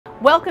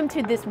Welcome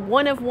to this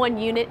one-of-one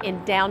unit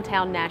in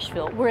downtown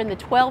Nashville. We're in the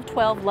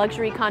 1212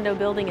 luxury condo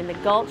building in the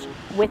Gulch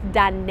with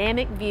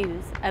dynamic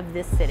views of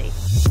this city.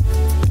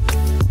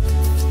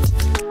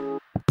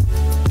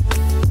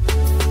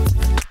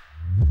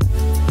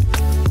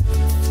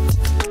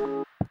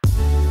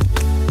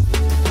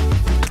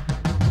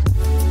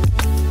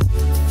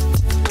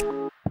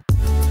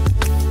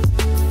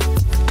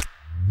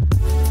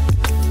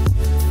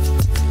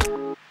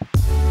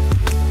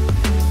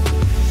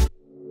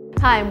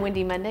 Hi, I'm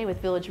Wendy Monday with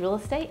Village Real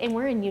Estate, and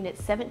we're in Unit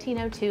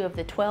 1702 of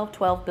the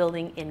 1212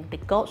 building in the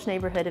Gulch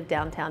neighborhood of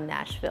downtown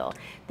Nashville.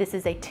 This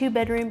is a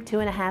 2-bedroom,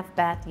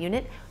 2.5-bath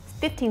unit,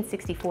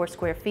 1,564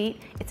 square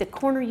feet. It's a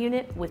corner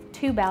unit with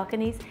 2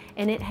 balconies,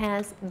 and it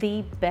has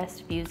the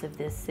best views of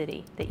this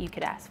city that you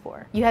could ask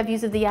for. You have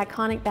views of the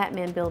iconic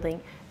Batman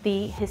building,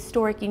 the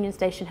historic Union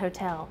Station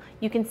Hotel.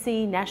 You can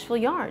see Nashville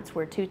Yards,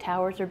 where 2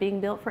 towers are being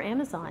built for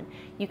Amazon.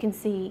 You can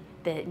see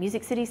the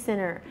Music City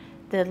Center,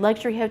 the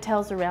luxury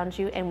hotels around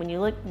you, and when you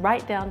look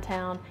right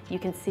downtown, you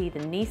can see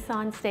the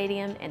Nissan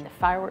Stadium and the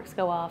fireworks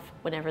go off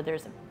whenever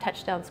there's a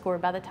touchdown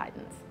scored by the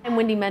Titans. I'm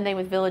Wendy Monday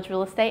with Village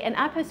Real Estate, and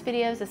I post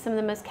videos of some of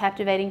the most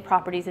captivating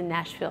properties in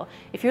Nashville.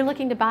 If you're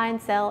looking to buy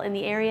and sell in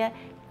the area,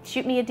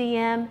 shoot me a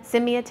DM,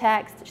 send me a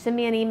text, send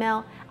me an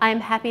email. I am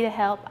happy to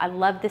help. I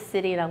love this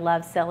city and I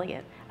love selling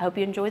it. I hope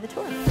you enjoy the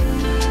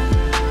tour.